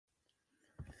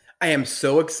I am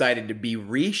so excited to be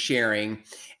resharing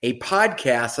a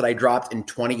podcast that I dropped in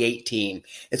 2018.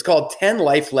 It's called 10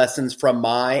 Life Lessons from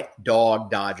My Dog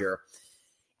Dodger.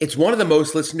 It's one of the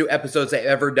most listened to episodes I've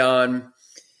ever done.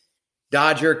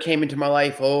 Dodger came into my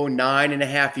life,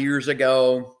 9.5 years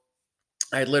ago.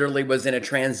 I literally was in a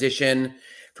transition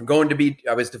from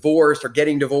I was divorced or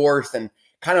getting divorced and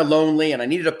kind of lonely, and I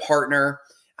needed a partner.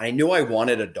 And I knew I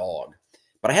wanted a dog,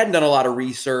 but I hadn't done a lot of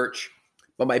research.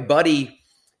 But my buddy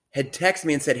had texted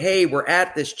me and said, hey, we're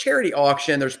at this charity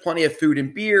auction. There's plenty of food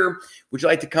and beer. Would you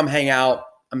like to come hang out?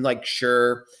 I'm like,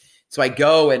 sure. So I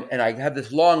go and I have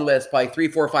this long list, probably 3,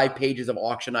 4, 5 pages of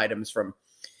auction items from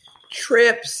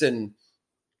trips and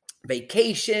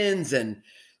vacations and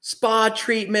spa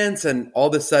treatments. And all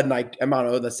of a sudden, I'm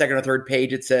on the second or third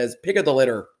page, it says, pick of the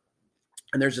litter.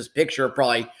 And there's this picture of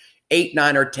probably 8,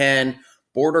 9, or 10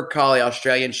 Border Collie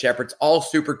Australian Shepherds, all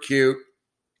super cute.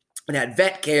 It had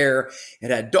vet care,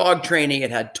 it had dog training, it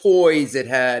had toys, it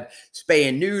had spay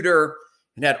and neuter,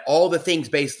 it had all the things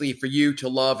basically for you to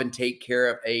love and take care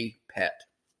of a pet.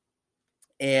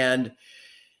 And,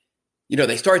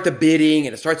 they start the bidding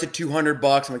and it starts at $200.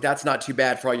 I'm like, that's not too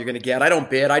bad for all you're going to get. I don't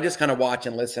bid. I just kind of watch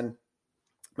and listen.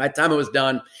 By the time it was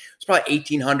done, it was probably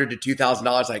 $1,800 to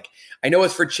 $2,000. Like, I know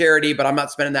it's for charity, but I'm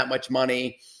not spending that much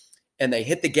money. And they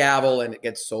hit the gavel and it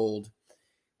gets sold.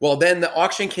 Well, then the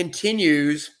auction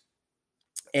continues.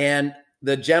 And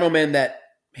the gentleman that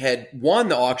had won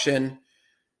the auction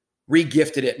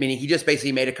re-gifted it, meaning he just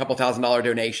basically made a couple $1,000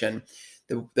 donation.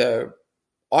 The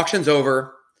auction's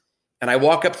over, and I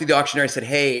walk up to the auctioneer and I said,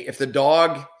 hey, if the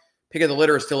dog pick of the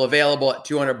litter is still available at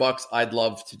 $200, I'd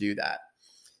love to do that.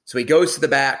 So he goes to the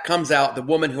back, comes out. The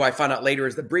woman who I find out later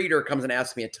is the breeder comes and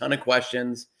asks me a ton of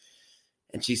questions.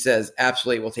 And she says,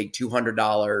 absolutely, we'll take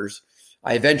 $200.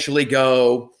 I eventually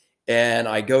go. And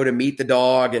I go to meet the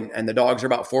dog, and the dogs are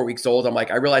about 4 weeks old. I'm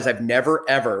like, I realize I've never,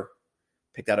 ever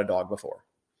picked out a dog before.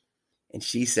 And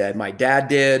she said, my dad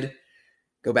did.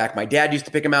 Go back. My dad used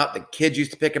to pick him out. The kids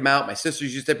used to pick him out. My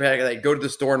sisters used to pick him out. They'd go to the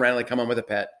store and randomly come home with a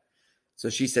pet. So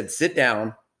she said, sit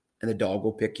down, and the dog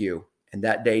will pick you. And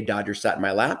that day, Dodger sat in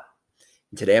my lap.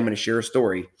 And today I'm going to share a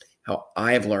story, how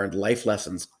I have learned life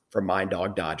lessons from my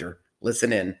dog, Dodger.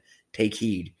 Listen in, take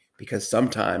heed, because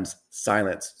sometimes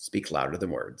silence speaks louder than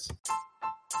words.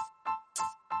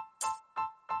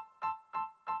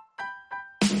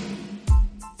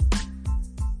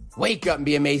 Wake up and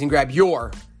be amazing. Grab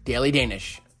your Daily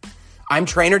Danish. I'm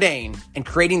Trainer Dane, and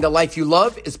creating the life you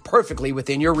love is perfectly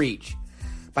within your reach.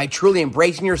 By truly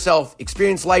embracing yourself,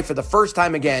 experience life for the first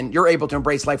time again, you're able to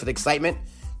embrace life with excitement,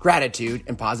 gratitude,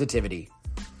 and positivity.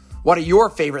 What are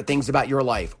your favorite things about your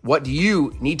life? What do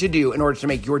you need to do in order to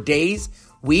make your days,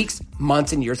 weeks,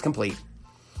 months, and years complete?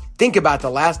 Think about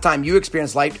the last time you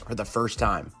experienced life for the first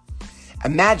time.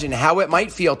 Imagine how it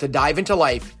might feel to dive into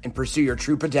life and pursue your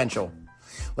true potential.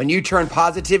 When you turn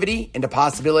positivity into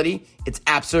possibility, it's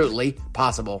absolutely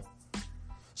possible.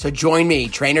 So join me,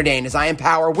 Trainer Dane, as I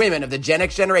empower women of the Gen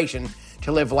X generation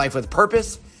to live life with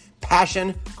purpose,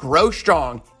 passion, grow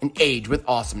strong, and age with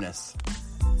awesomeness.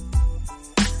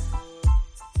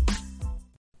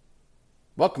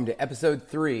 Welcome to episode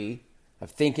 3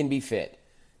 of Think and Be Fit,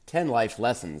 10 life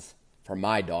lessons for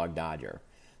my dog Dodger.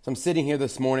 So I'm sitting here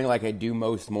this morning like I do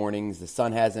most mornings. The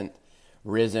sun hasn't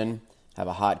risen. I have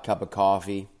a hot cup of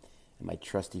coffee, and my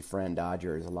trusty friend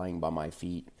Dodger is lying by my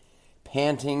feet,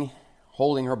 panting,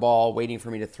 holding her ball, waiting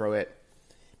for me to throw it.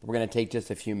 But we're going to take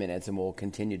just a few minutes, and we'll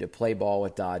continue to play ball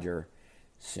with Dodger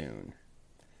soon.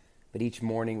 But each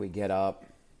morning we get up,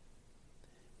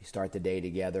 we start the day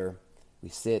together, we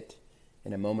sit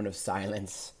in a moment of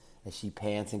silence as she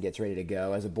pants and gets ready to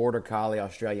go. As a Border Collie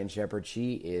Australian Shepherd,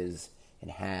 she is and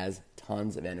has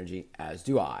tons of energy, as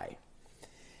do I.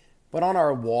 But on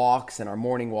our walks and our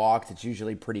morning walks, it's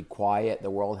usually pretty quiet.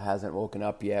 The world hasn't woken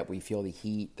up yet. We feel the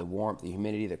heat, the warmth, the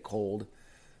humidity, the cold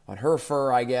on her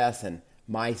fur, I guess, and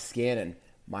my skin and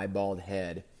my bald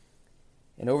head.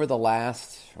 And over the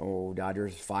last,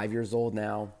 Dodger's 5 years old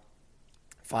now,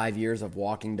 5 years of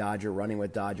walking Dodger, running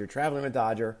with Dodger, traveling with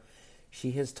Dodger,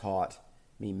 she has taught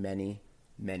me many,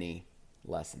 many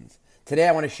lessons. Today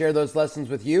I want to share those lessons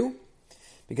with you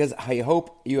because I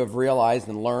hope you have realized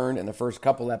and learned in the first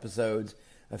couple episodes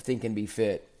of Think and Be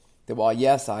Fit that while,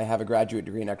 yes, I have a graduate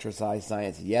degree in exercise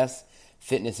science, yes,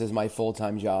 fitness is my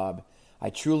full-time job, I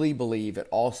truly believe it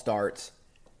all starts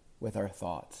with our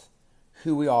thoughts.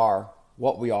 Who we are,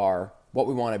 what we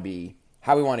want to be,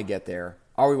 how we want to get there.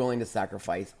 Are we willing to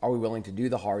sacrifice? Are we willing to do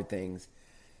the hard things?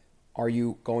 Are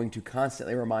you going to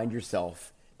constantly remind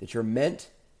yourself that you're meant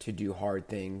to do hard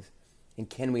things? And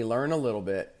can we learn a little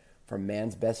bit from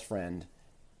man's best friend,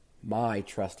 my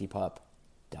trusty pup,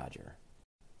 Dodger.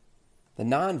 The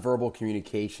nonverbal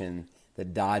communication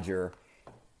that Dodger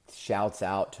shouts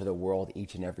out to the world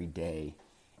each and every day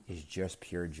is just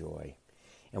pure joy.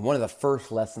 And one of the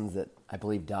first lessons that I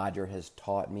believe Dodger has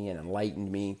taught me and enlightened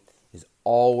me is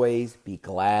always be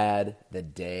glad the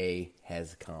day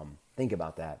has come. Think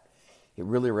about that. It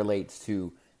really relates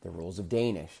to the rules of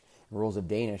Danish. The rules of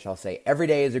Danish, I'll say, every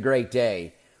day is a great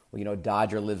day. Well,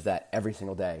 Dodger lives that every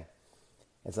single day.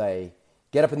 As I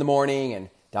get up in the morning and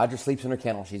Dodger sleeps in her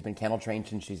kennel. She's been kennel trained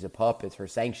since she's a pup. It's her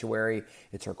sanctuary.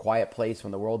 It's her quiet place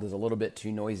when the world is a little bit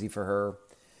too noisy for her.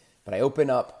 But I open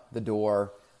up the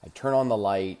door. I turn on the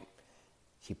light.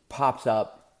 She pops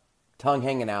up, tongue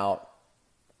hanging out,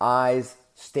 eyes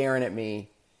staring at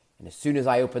me. And as soon as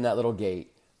I open that little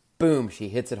gate, boom, she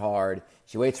hits it hard.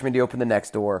 She waits for me to open the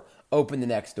next door,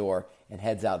 and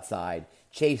heads outside.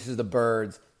 Chases the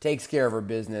birds, takes care of her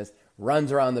business,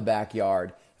 runs around the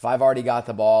backyard. If I've already got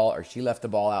the ball or she left the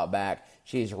ball out back,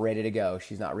 she is ready to go.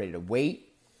 She's not ready to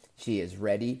wait. She is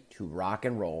ready to rock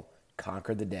and roll,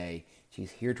 conquer the day.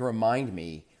 She's here to remind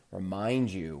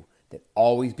you that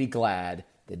always be glad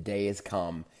the day has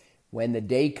come. When the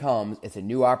day comes, it's a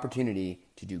new opportunity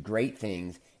to do great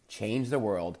things, change the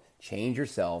world, change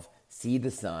yourself, see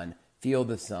the sun, feel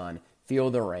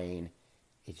the rain.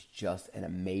 It's just an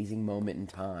amazing moment in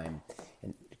time.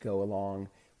 And to go along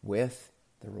with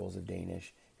the rules of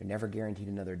Danish, you're never guaranteed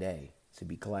another day, so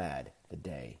be glad the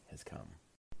day has come.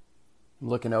 I'm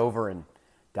looking over, and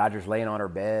Dodger's laying on her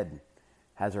bed, and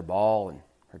has her ball and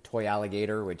her toy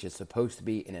alligator, which is supposed to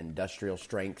be an industrial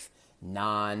strength,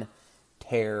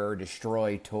 non-tear,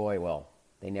 destroy toy. Well,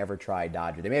 they never tried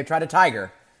Dodger. They may have tried a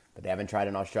tiger, but they haven't tried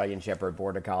an Australian Shepherd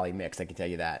Border Collie mix, I can tell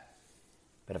you that.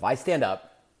 But if I stand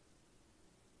up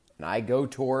and I go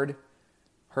toward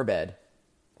her bed,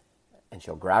 and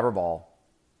she'll grab her ball,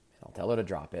 I'll tell her to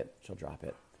drop it. She'll drop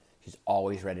it. She's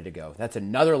always ready to go. That's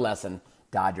another lesson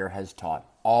Dodger has taught.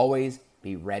 Always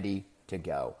be ready to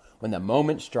go. When the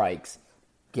moment strikes,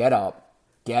 get up,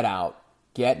 get out,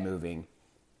 get moving.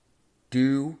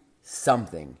 Do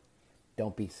something.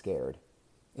 Don't be scared.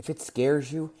 If it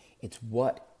scares you, it's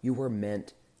what you were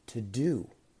meant to do.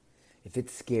 If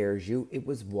it scares you, it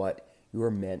was what you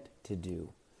were meant to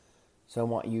do. So I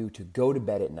want you to go to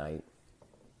bed at night.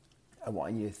 I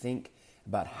want you to think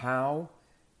about how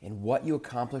and what you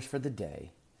accomplished for the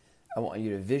day. I want you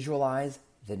to visualize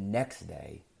the next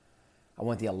day. I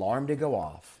want the alarm to go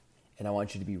off, and I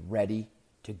want you to be ready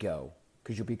to go,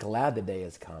 because you'll be glad the day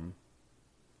has come.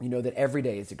 You know that every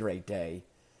day is a great day,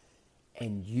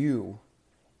 and you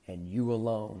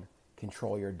alone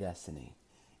control your destiny.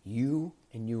 You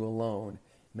and you alone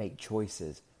make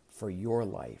choices for your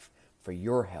life, for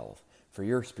your health, for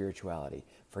your spirituality,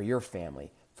 for your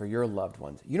family, for your loved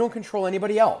ones. You don't control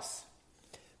anybody else,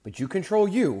 but you control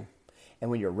you.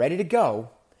 And when you're ready to go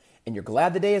and you're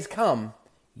glad the day has come,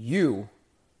 you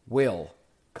will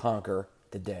conquer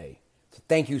the day. So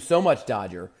thank you so much,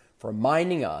 Dodger, for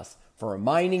reminding us, for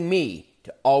reminding me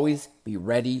to always be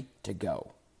ready to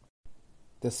go.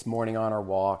 This morning on our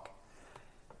walk,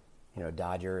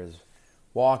 Dodger is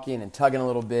walking and tugging a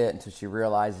little bit until she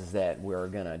realizes that we're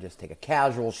going to just take a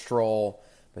casual stroll,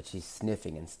 but she's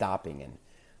sniffing and stopping and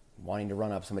wanting to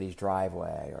run up somebody's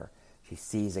driveway, or she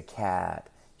sees a cat,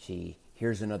 she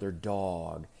hears another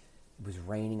dog. It was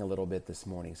raining a little bit this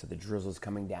morning, so the drizzle's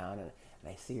coming down, and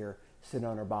I see her sitting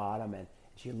on her bottom, and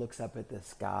she looks up at the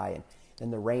sky, and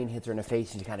then the rain hits her in the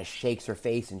face, and she kind of shakes her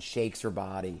face and shakes her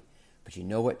body. But you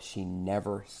know what? She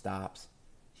never stops.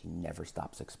 She never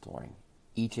stops exploring.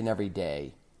 Each and every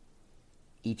day,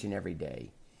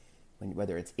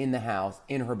 whether it's in the house,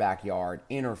 in her backyard,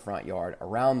 in her front yard,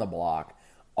 around the block,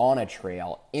 on a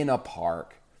trail, in a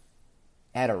park,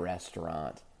 at a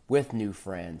restaurant, with new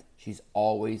friends, she's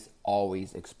always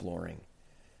exploring.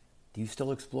 Do you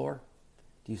still explore?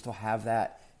 Do you still have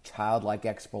that childlike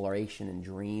exploration and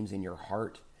dreams in your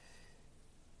heart?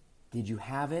 Did you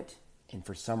have it, and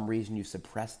for some reason you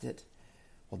suppressed it?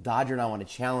 Well, Dodger and I want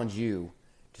to challenge you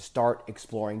to start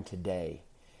exploring today.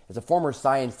 As a former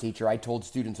science teacher, I told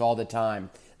students all the time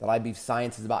that I believe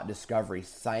science is about discovery.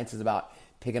 Science is about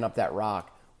picking up that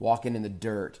rock, walking in the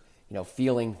dirt,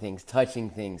 feeling things, touching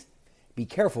things. Be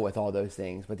careful with all those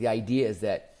things, but the idea is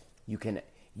that you can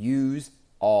use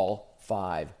all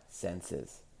 5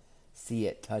 senses. See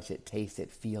it, touch it, taste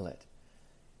it, feel it.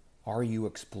 Are you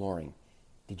exploring?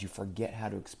 Did you forget how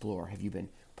to explore? Have you been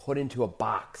put into a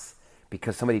box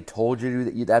because somebody told you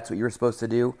that that's what you're supposed to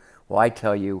do? Well, I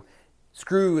tell you,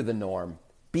 screw the norm.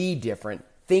 Be different.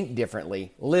 Think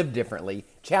differently. Live differently.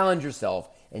 Challenge yourself.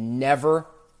 And never,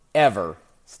 ever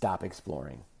stop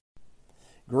exploring.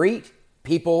 Greet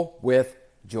people with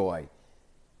joy.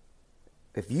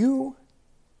 If you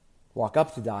walk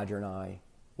up to Dodger and I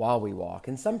while we walk,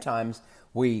 and sometimes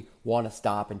we want to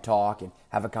stop and talk and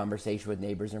have a conversation with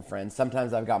neighbors and friends.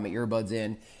 Sometimes I've got my earbuds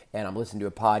in and I'm listening to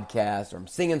a podcast, or I'm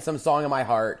singing some song in my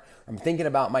heart, or I'm thinking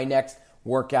about my next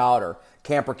workout or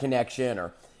camper connection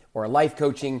or a life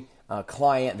coaching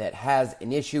client that has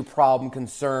an issue, problem,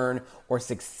 concern, or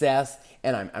success,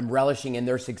 and I'm relishing in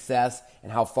their success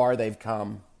and how far they've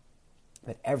come.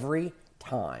 But every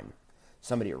time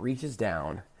somebody reaches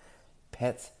down,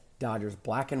 pets Dodger's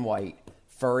black and white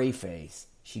furry face,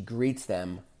 she greets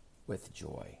them with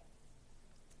joy.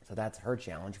 So that's her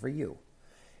challenge for you.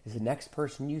 Is the next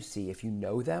person you see, if you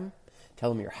know them, tell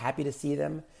them you're happy to see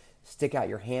them, stick out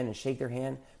your hand and shake their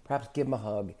hand, perhaps give them a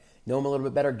hug, know them a little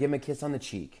bit better, give them a kiss on the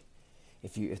cheek.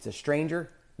 If it's a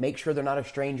stranger, make sure they're not a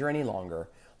stranger any longer.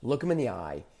 Look them in the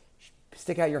eye,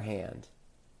 stick out your hand,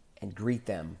 and greet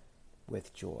them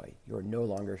with joy. You're no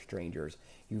longer strangers.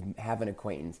 You have an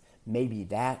acquaintance. Maybe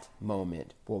that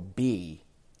moment will be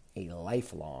a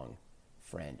lifelong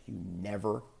friend. You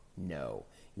never know.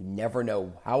 You never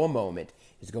know how a moment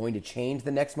is going to change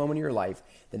the next moment of your life,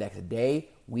 the next day,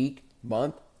 week,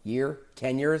 month, year,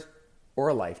 10 years, or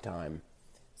a lifetime.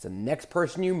 So the next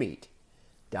person you meet,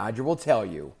 Dodger will tell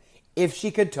you, if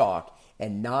she could talk,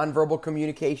 and nonverbal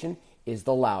communication is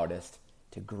the loudest,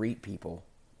 to greet people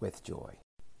with joy.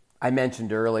 I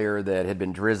mentioned earlier that it had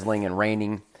been drizzling and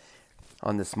raining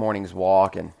on this morning's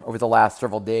walk, and over the last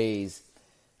several days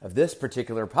of this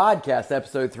particular podcast,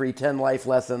 episode 310 Life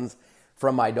Lessons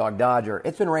from My Dog Dodger,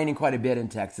 it's been raining quite a bit in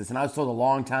Texas, and I was told a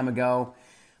long time ago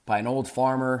by an old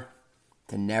farmer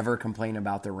to never complain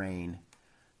about the rain,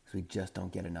 because we just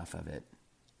don't get enough of it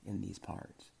in these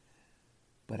parts.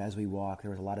 But as we walked,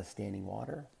 there was a lot of standing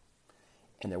water,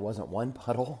 and there wasn't one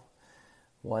puddle,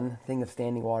 one thing of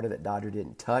standing water that Dodger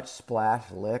didn't touch, splash,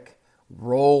 lick,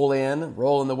 roll in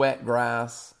the wet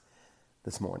grass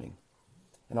this morning.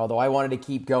 And although I wanted to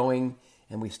keep going,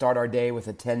 and we start our day with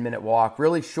a 10-minute walk,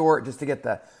 really short, just to get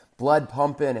the blood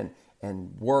pumping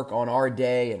and work on our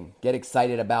day and get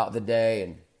excited about the day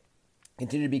and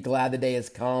continue to be glad the day has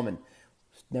come and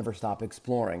never stop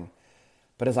exploring.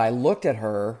 But as I looked at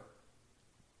her,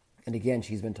 and again,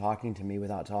 she's been talking to me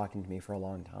without talking to me for a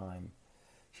long time,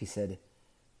 she said,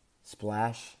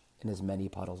 splash in as many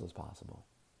puddles as possible.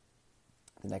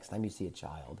 The next time you see a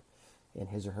child in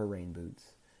his or her rain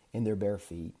boots, in their bare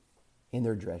feet, in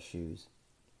their dress shoes,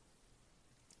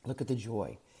 look at the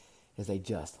joy as they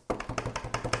just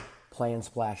play and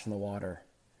splash in the water.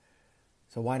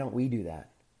 So why don't we do that?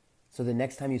 So the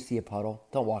next time you see a puddle,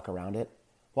 don't walk around it.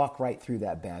 Walk right through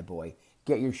that bad boy.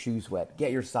 Get your shoes wet.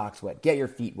 Get your socks wet. Get your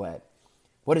feet wet.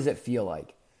 What does it feel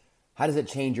like? How does it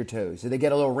change your toes? Did they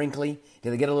get a little wrinkly?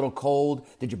 Did they get a little cold?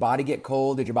 Did your body get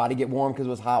cold? Did your body get warm because it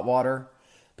was hot water?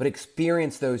 But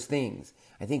experience those things.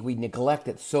 I think we neglect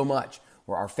it so much.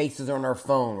 Where our faces are on our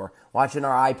phone. We're watching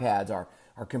our iPads, our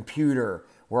computer.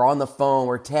 We're on the phone.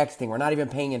 We're texting. We're not even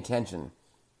paying attention.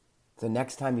 So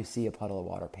next time you see a puddle of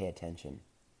water, pay attention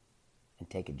and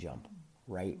take a jump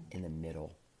right in the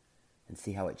middle and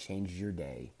see how it changes your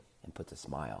day and puts a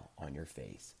smile on your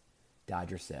face.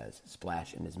 Dodger says,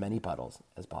 splash in as many puddles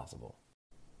as possible.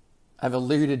 I've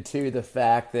alluded to the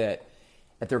fact that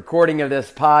at the recording of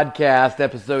this podcast,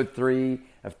 episode 3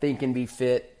 of Think and Be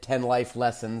Fit, 10 Life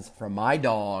Lessons from my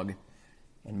dog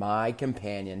and my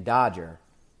companion, Dodger,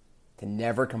 to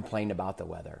never complain about the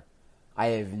weather. I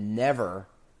have never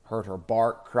heard her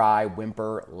bark, cry,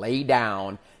 whimper, lay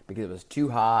down because it was too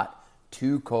hot,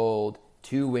 too cold,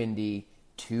 too windy,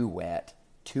 too wet,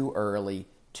 too early,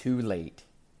 too late.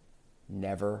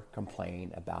 Never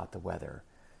complain about the weather.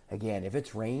 Again, if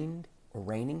it's rained or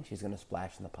raining, she's going to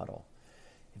splash in the puddle.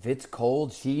 If it's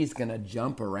cold, she's going to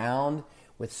jump around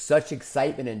with such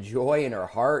excitement and joy in her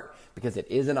heart because it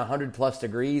isn't 100 plus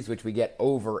degrees, which we get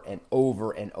over and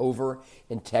over and over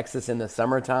in Texas in the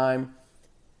summertime.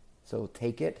 So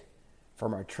take it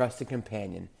from our trusted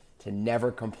companion to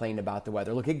never complain about the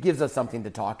weather. Look, it gives us something to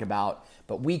talk about,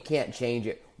 but we can't change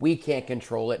it. We can't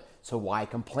control it, so why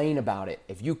complain about it?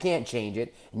 If you can't change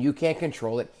it and you can't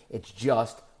control it, it's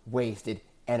just wasted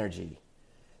energy.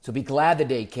 So be glad the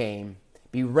day came.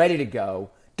 Be ready to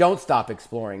go. Don't stop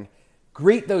exploring.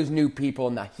 Greet those new people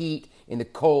in the heat, in the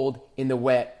cold, in the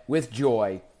wet with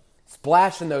joy.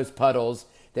 Splash in those puddles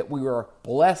that we were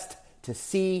blessed to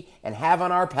see and have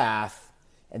on our path,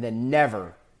 and then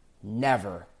never,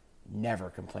 never, never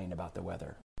complain about the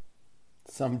weather.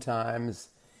 Sometimes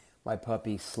my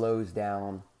puppy slows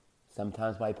down.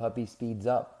 Sometimes my puppy speeds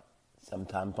up.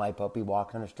 Sometimes my puppy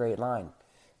walks in a straight line.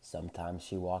 Sometimes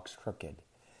she walks crooked.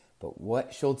 But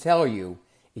what she'll tell you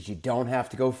is you don't have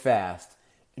to go fast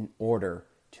in order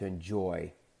to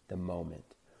enjoy the moment.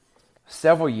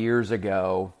 Several years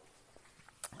ago,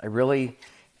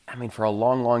 for a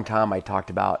long, long time, I talked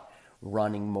about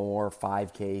running more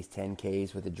 5Ks,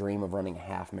 10Ks with a dream of running a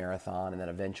half marathon and then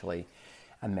eventually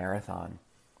a marathon.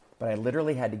 But I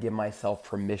literally had to give myself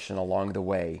permission along the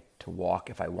way to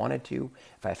walk if I wanted to,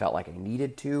 if I felt like I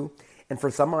needed to. And for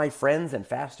some of my friends and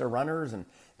faster runners, and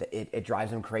it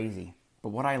drives them crazy. But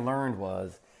what I learned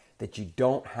was that you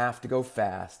don't have to go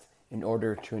fast in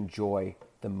order to enjoy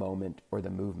the moment or the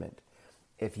movement.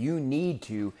 If you need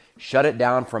to, shut it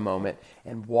down for a moment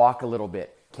and walk a little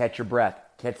bit, catch your breath,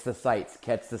 catch the sights,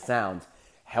 catch the sounds,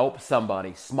 help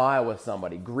somebody, smile with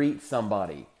somebody, greet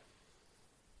somebody,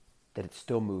 that it's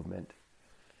still movement,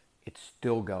 it's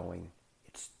still going,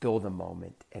 it's still the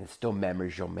moment, and it's still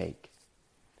memories you'll make.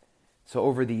 So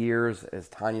over the years, as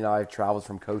Tanya and I have traveled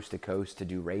from coast to coast to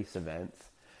do race events,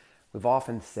 we've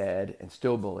often said and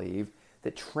still believe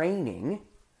that training,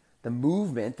 the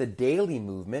movement, the daily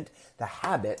movement, the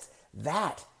habits,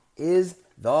 that is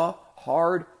the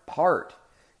hard part.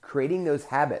 Creating those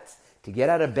habits to get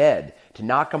out of bed, to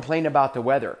not complain about the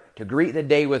weather, to greet the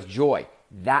day with joy,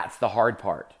 that's the hard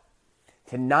part.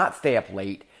 To not stay up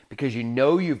late because you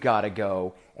know you've got to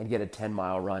go and get a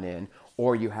 10-mile run in,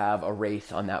 or you have a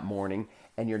race on that morning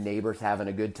and your neighbor's having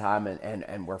a good time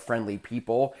and we're friendly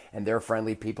people and they're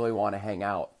friendly people who want to hang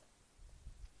out.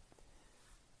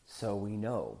 So we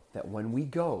know that when we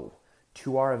go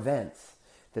to our events,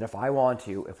 that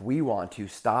if we want to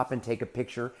stop and take a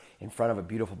picture in front of a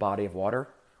beautiful body of water,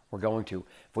 we're going to.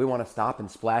 If we want to stop and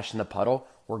splash in the puddle,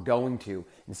 we're going to.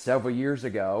 And several years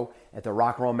ago at the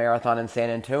Rock and Roll Marathon in San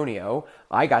Antonio,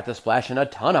 I got to splash in a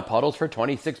ton of puddles for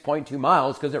 26.2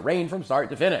 miles because it rained from start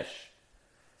to finish.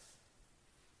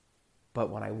 But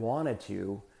when I wanted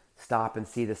to stop and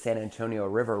see the San Antonio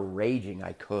River raging,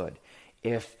 I could.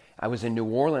 If I was in New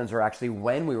Orleans, or actually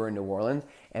when we were in New Orleans,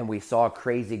 and we saw a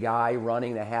crazy guy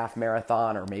running the half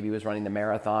marathon, or maybe he was running the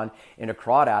marathon in a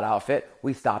crawdad outfit,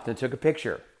 we stopped and took a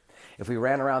picture. If we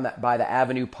ran around by the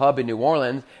Avenue Pub in New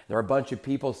Orleans, there were a bunch of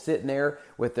people sitting there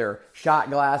with their shot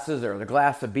glasses or their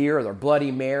glass of beer or their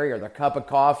Bloody Mary or their cup of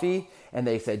coffee, and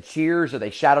they said cheers or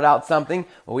they shouted out something.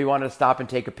 Well, we wanted to stop and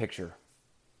take a picture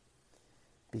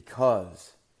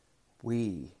because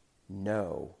we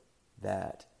know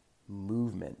that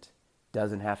movement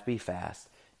doesn't have to be fast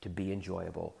to be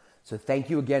enjoyable. So thank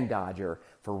you again, Dodger,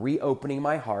 for reopening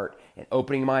my heart and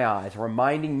opening my eyes,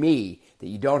 reminding me that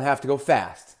you don't have to go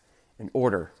fast in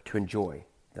order to enjoy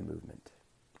the movement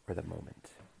or the moment.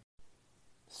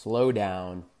 Slow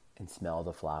down and smell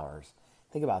the flowers.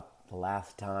 Think about the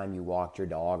last time you walked your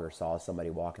dog or saw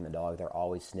somebody walking the dog. They're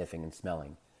always sniffing and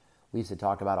smelling. We used to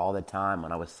talk about all the time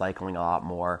when I was cycling a lot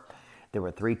more. There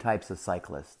were 3 types of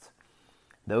cyclists.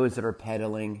 Those that are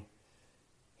pedaling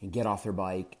and get off their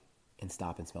bike and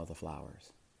stop and smell the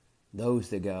flowers. Those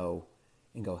that go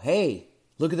and go, hey,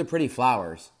 look at the pretty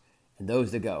flowers. And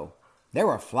those that go, there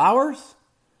are flowers?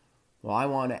 Well, I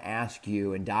want to ask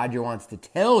you, and Dodger wants to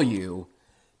tell you,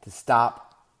 to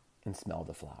stop and smell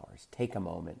the flowers. Take a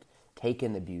moment. Take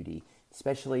in the beauty,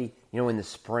 especially, in the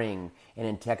spring and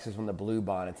in Texas when the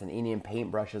bluebonnets and Indian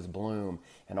paintbrushes bloom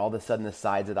and all of a sudden the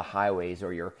sides of the highways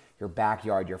or your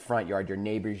backyard, your front yard, your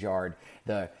neighbor's yard,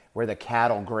 where the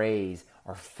cattle graze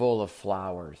are full of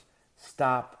flowers.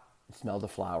 Stop and smell the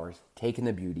flowers. Take in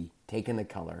the beauty. Take in the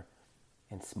color.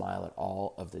 And smile at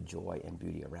all of the joy and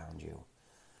beauty around you.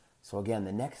 So again,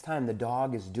 the next time the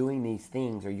dog is doing these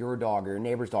things, or your dog, or your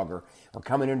neighbor's dog, or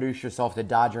come and introduce yourself to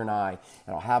Dodger and I,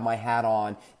 and I'll have my hat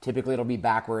on. Typically it'll be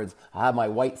backwards. I'll have my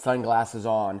white sunglasses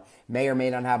on. May or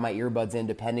may not have my earbuds in,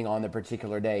 depending on the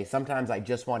particular day. Sometimes I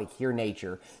just want to hear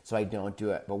nature, so I don't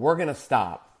do it. But we're going to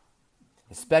stop,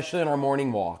 especially on our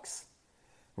morning walks.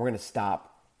 We're going to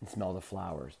stop and smell the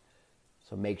flowers.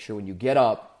 So make sure when you get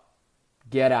up,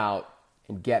 get out,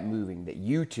 and get moving, that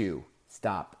you too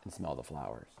stop and smell the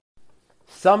flowers.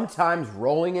 Sometimes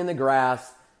rolling in the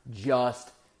grass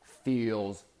just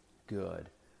feels good.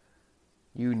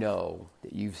 You know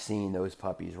that you've seen those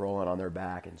puppies rolling on their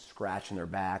back and scratching their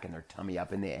back and their tummy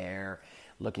up in the air,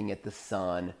 looking at the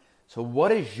sun. So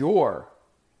what is your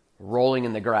rolling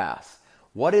in the grass?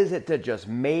 What is it that just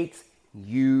makes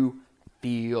you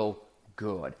feel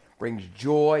good? Brings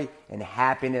joy and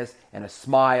happiness and a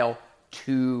smile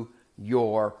to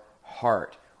your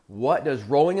heart. What does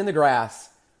rolling in the grass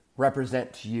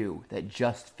represent to you that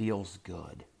just feels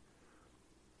good?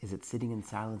 Is it sitting in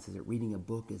silence? Is it reading a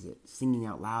book? Is it singing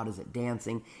out loud? Is it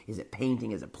dancing? Is it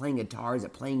painting? Is it playing guitar? Is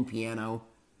it playing piano?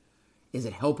 Is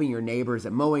it helping your neighbor? Is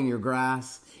it mowing your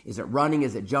grass? Is it running?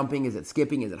 Is it jumping? Is it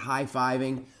skipping? Is it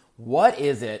high-fiving? What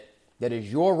is it that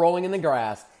is your rolling in the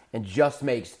grass and just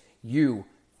makes you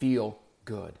feel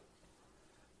good.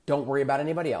 Don't worry about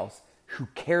anybody else. Who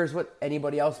cares what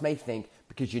anybody else may think?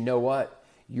 Because you know what?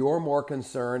 You're more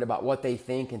concerned about what they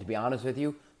think. And to be honest with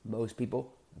you, most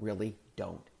people really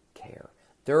don't care.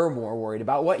 They're more worried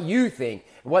about what you think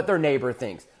and what their neighbor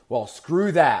thinks. Well,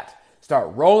 screw that.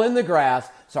 Start rolling the grass.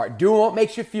 Start doing what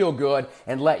makes you feel good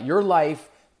and let your life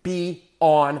be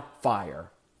on fire.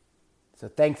 So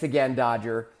thanks again,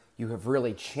 Dodger. You have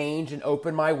really changed and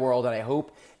opened my world. And I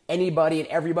hope anybody and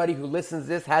everybody who listens to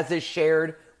this has this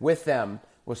shared with them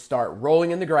will start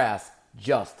rolling in the grass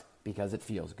just because it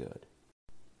feels good.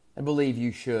 I believe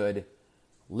you should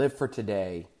live for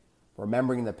today,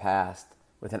 remembering the past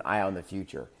with an eye on the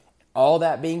future. All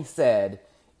that being said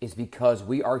is because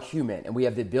we are human and we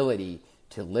have the ability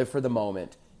to live for the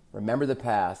moment, remember the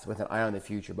past with an eye on the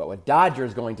future. But what Dodger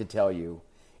is going to tell you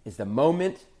is the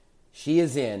moment she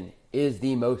is in is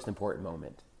the most important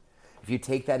moment. If you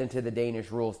take that into the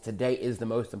Danish rules, today is the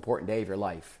most important day of your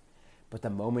life. But the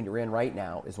moment you're in right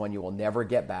now is one you will never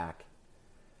get back.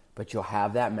 But you'll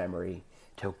have that memory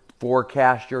to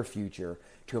forecast your future,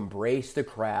 to embrace the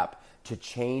crap, to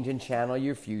change and channel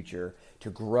your future, to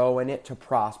grow in it, to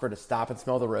prosper, to stop and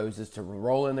smell the roses, to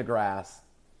roll in the grass,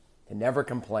 to never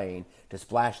complain, to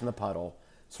splash in the puddle.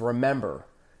 So remember,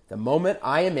 the moment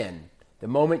I am in, the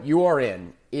moment you are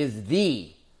in, is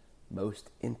the most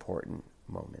important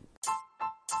moment.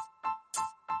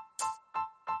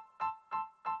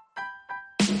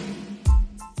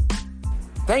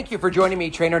 Thank you for joining me,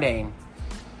 Trainer Dane,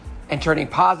 and turning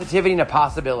positivity into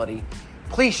possibility.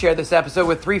 Please share this episode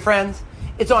with 3 friends.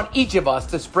 It's on each of us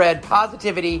to spread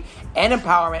positivity and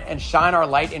empowerment and shine our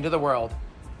light into the world.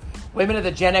 Women of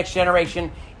the Gen X generation,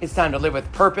 it's time to live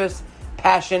with purpose,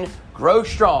 passion, grow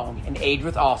strong, and age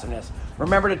with awesomeness.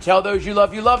 Remember to tell those you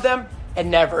love them,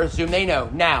 and never assume they know.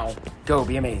 Now, go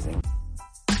be amazing.